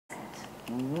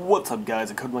What's up,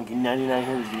 guys? CodeMonkey99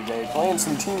 here with you today, playing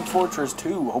some Team Fortress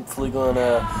 2. Hopefully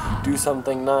gonna do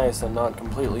something nice and not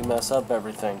completely mess up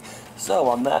everything. So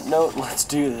on that note, let's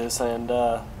do this, and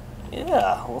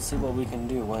yeah, we'll see what we can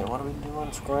do. Wait, what are we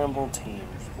doing? Scramble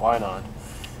teams. Why not?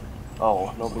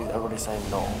 Oh, everybody's saying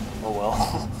no. Oh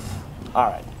well.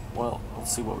 Alright, well,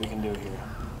 let's see what we can do here.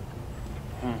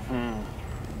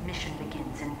 Mission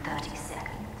begins in 30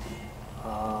 seconds.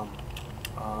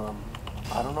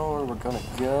 I don't know where we're gonna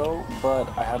go, but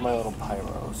I have my little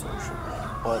pyro, so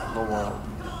what in the world?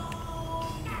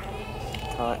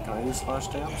 Can I do slash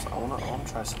dance? I wanna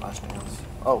try slash dance.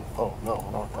 Oh, no,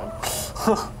 wrong thing.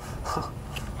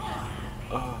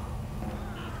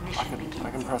 I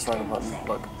can press right button.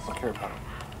 Look here, pal.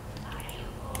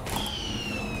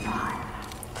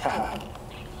 5, 4,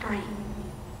 3,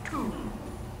 2,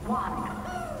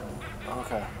 1.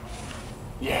 Okay.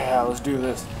 Yeah, let's do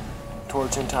this.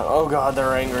 Torch in time. Oh god,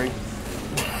 they're angry.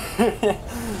 I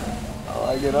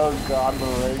like it. Oh god,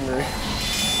 they're angry.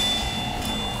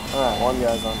 Alright, one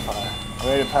guy's on fire. I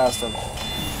made it past him.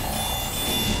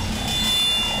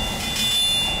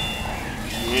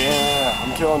 Yeah,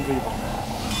 I'm killing people.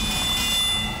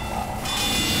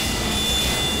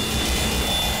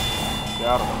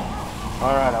 Got him.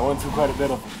 Alright, I went through quite a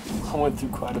bit of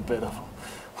them.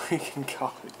 We can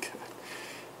call it good.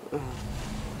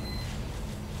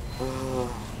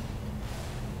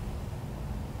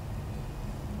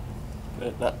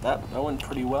 That went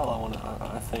pretty well.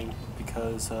 I think,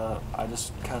 because I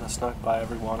just kind of snuck by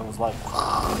everyone and was like,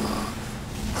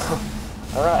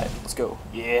 all right, let's go.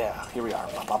 Yeah, here we are.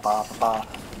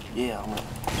 Yeah,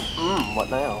 what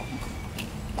now?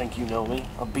 Think you know me?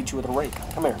 I'll beat you with a rake.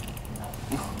 Come here.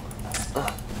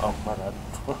 Oh, my bad.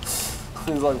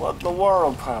 He's like, what in the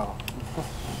world, pal?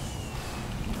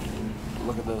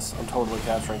 Look at this. I'm totally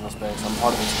capturing this base. I'm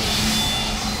part of this game.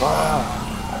 Ah.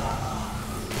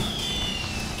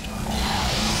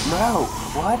 No!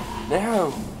 What?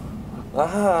 No!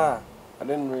 Ah! I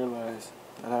didn't realize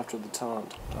that after the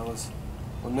taunt. That was...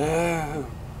 Oh no!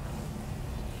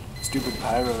 Stupid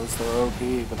pyros, they're OP,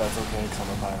 but that's okay because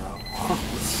I'm a pyro.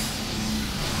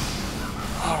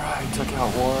 Alright, took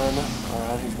out one.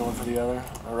 Alright, he's going for the other.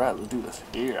 Alright, let's do this.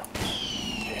 Yeah.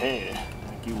 Yeah.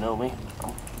 Think you know me?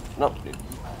 No.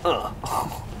 Alright.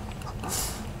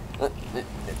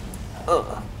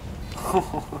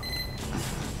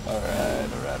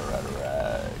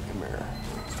 Come here.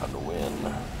 It's time to win.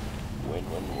 Win.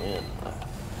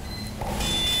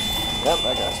 Yep,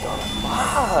 that guy's gone.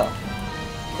 Ah!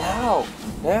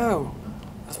 No!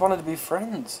 I just wanted to be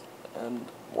friends. And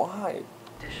why?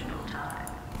 Additional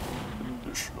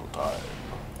time.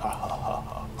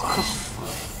 Ha.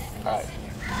 Alright.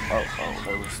 Oh,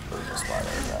 there was a spy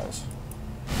there, guys.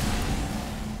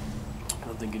 I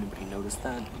don't think anybody noticed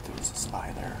that, but there was a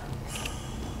spy there.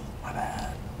 My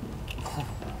bad.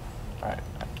 Alright,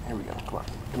 here we go. Come on,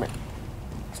 come here.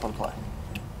 Just want to play.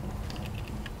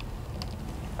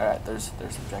 Alright, there's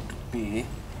objective B.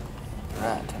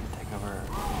 Alright, time to take over.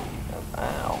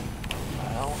 Ow.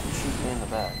 Ow, you shoot me in the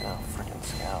back. Oh, freaking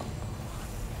scout.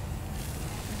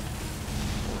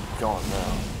 Going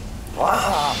now.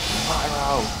 Wow!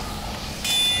 Pyro!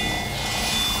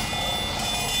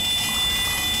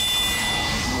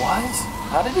 What?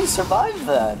 How did he survive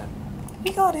that?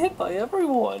 He got hit by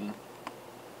everyone.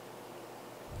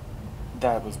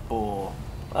 That was bull.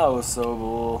 That was so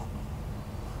bull.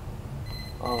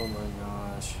 Oh my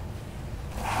gosh.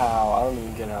 How? I don't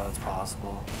even get how it's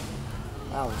possible.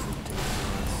 That was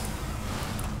ridiculous.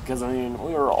 Because, I mean,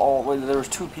 there was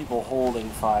two people holding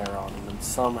fire on him, and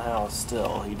somehow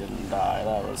still he didn't die.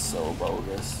 That was so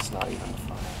bogus. It's not even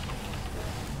funny.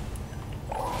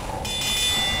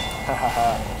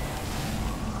 Hahaha.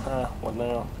 What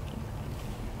now?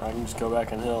 I can just go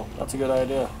back and heal. That's a good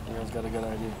idea. You guys got a good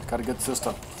idea. It's got a good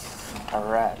system.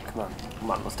 Alright, come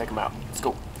on, let's take him out. Let's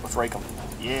go. Let's rake him.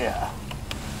 Yeah.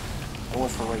 I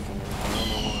went for raking him. I don't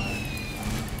know why.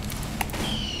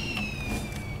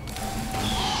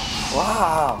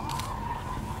 Wow!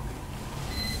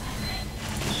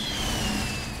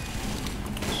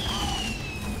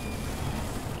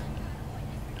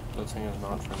 That thing is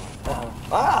not friendly.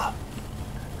 Ah!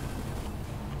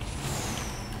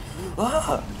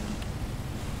 Ah!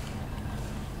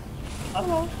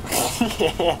 Oh.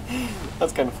 Yeah,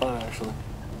 that's kind of fun, actually.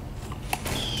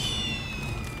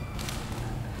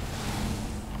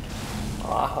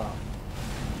 Ah.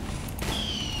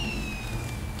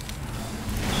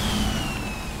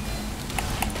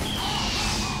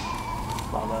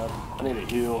 My bad. I need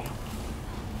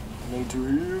to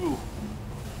heal.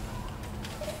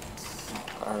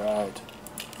 Alright.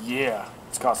 Yeah,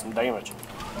 it's got some damage.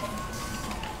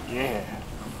 Yeah.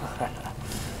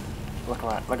 Look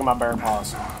at my bear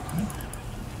paws.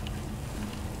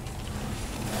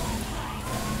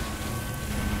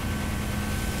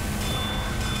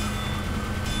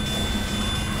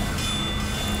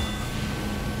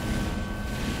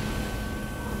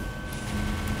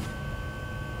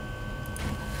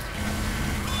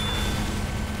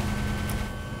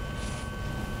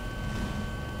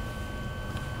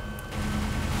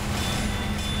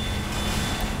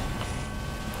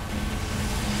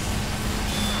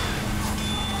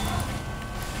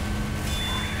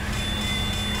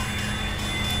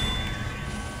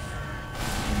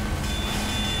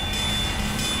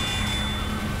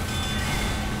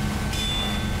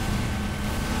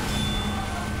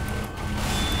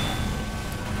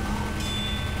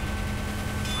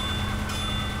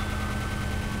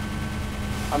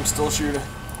 I'm still shooting.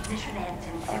 Mission ends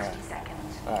in 60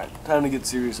 seconds. Alright, time to get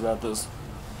serious about this.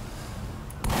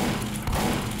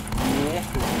 Yeah.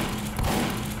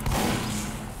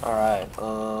 Alright,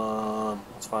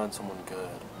 let's find someone good.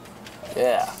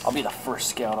 Yeah, I'll be the first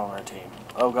scout on our team.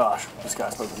 Oh gosh, this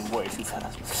guy's moving way too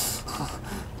fast. It's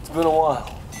been a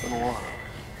while. It's been a while.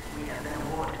 We have been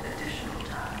awarded additional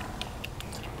time.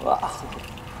 Wow.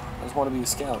 I just want to be a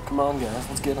scout. Come on, guys,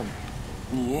 let's get him.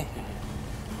 Yeah.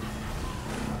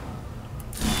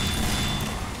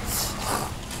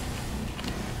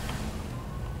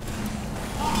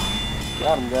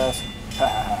 Got him, guys. Ha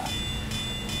ha ha.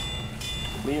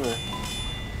 Cleaver.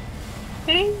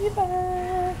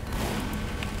 Cleaver.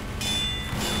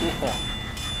 Yeah.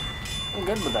 I'm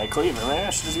good with that cleaver, man. I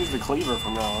should just use the cleaver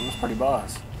from now on. That's pretty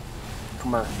boss.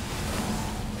 Come here.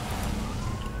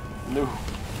 No.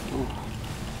 Ooh.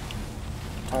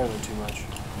 Entirely too much.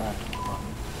 Alright, come on.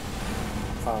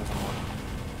 Found someone.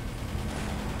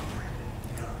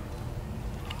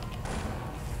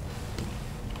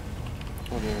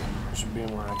 Okay, I should be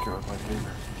more accurate with my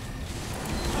cleaver.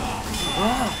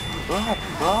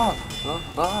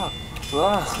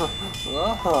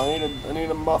 I need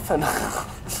a muffin.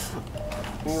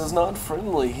 He was not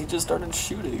friendly. He just started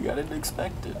shooting. I didn't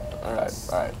expect it. Alright,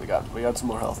 we got some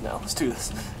more health now. Let's do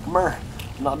this. Come here.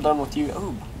 I'm not done with you.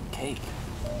 Ooh, cake.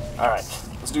 Alright,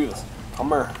 let's do this. Come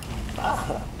here.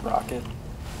 Ah, rocket.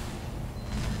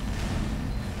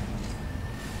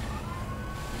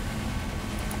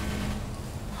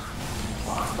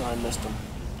 I missed him.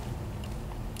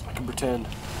 I can pretend. I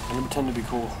can pretend to be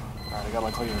cool. Alright, I got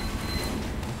my cleaver.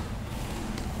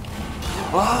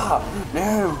 Ah!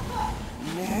 No!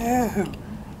 No!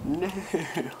 No!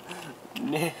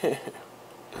 No!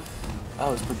 I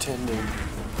was pretending.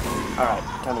 Alright,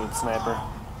 time to get the sniper.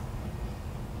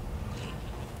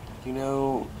 You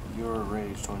know, you're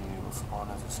raged when you spawn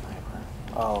as a sniper.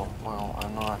 Oh, well,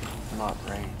 I'm not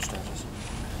raged. I just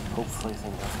hopefully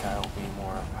think this guy will be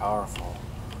more powerful.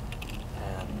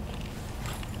 And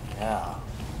yeah,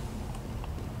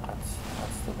 that's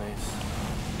the base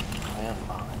plan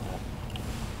behind it.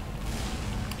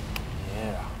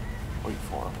 Yeah, wait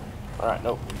for him. Alright,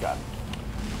 nope, we got it.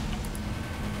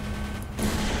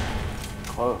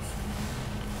 Close.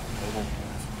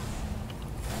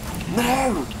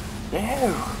 No!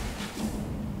 No!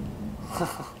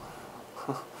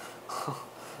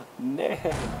 No!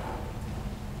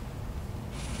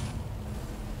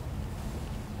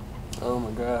 Oh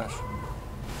my gosh.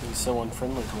 He's so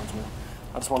unfriendly towards me.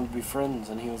 I just wanted to be friends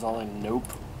and he was all like,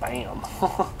 nope, bam.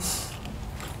 I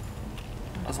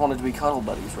just wanted to be cuddle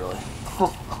buddies, really.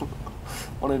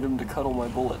 Wanted him to cuddle my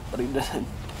bullet, but he didn't.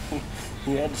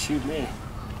 He had to shoot me.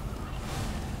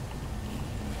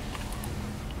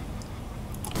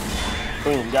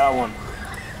 Boom, got one.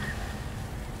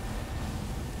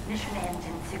 Mission ends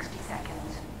in 60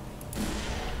 seconds.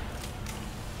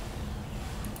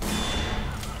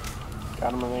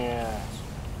 Got him in the ass.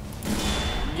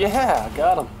 Yeah,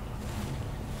 got him.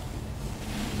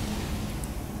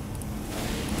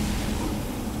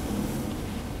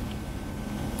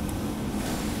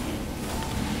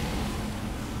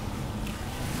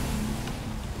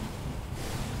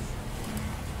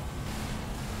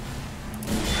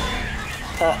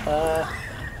 Haha.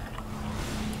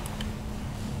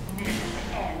 Mission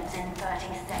ends in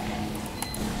 30 seconds.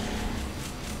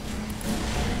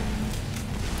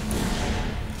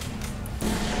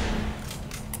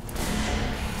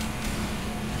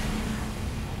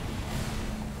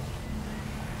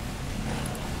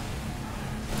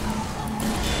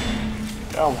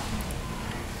 Go.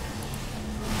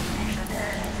 Mission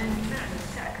ends in 10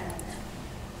 seconds.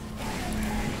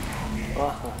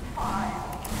 5, 4, 3,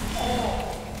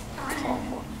 2,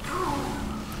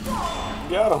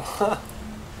 1. Got him.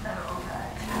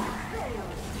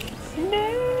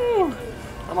 No!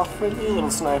 I'm off with you,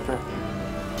 little sniper.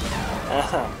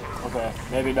 Okay,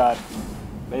 maybe not.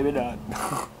 Maybe not.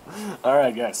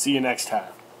 Alright guys, see you next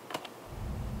time.